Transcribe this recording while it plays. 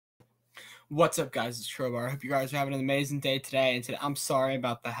What's up, guys? It's Crowbar. I hope you guys are having an amazing day today. And today, I'm sorry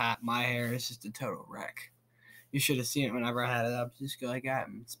about the hat. My hair is just a total wreck. You should have seen it whenever I had it up. Just go like that.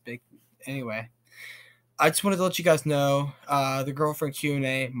 And it's big. Anyway, I just wanted to let you guys know the girlfriend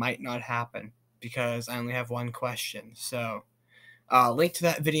Q&A might not happen because I only have one question. So, link to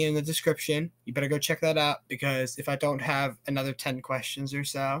that video in the description. You better go check that out because if I don't have another 10 questions or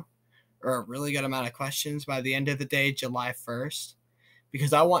so, or a really good amount of questions by the end of the day, July 1st,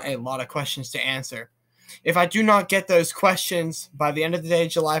 because I want a lot of questions to answer. If I do not get those questions by the end of the day,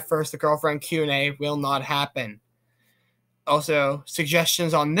 July 1st, the girlfriend Q&A will not happen. Also,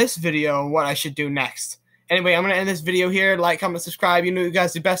 suggestions on this video, what I should do next. Anyway, I'm going to end this video here. Like, comment, subscribe. You know you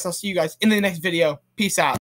guys do best. I'll see you guys in the next video. Peace out.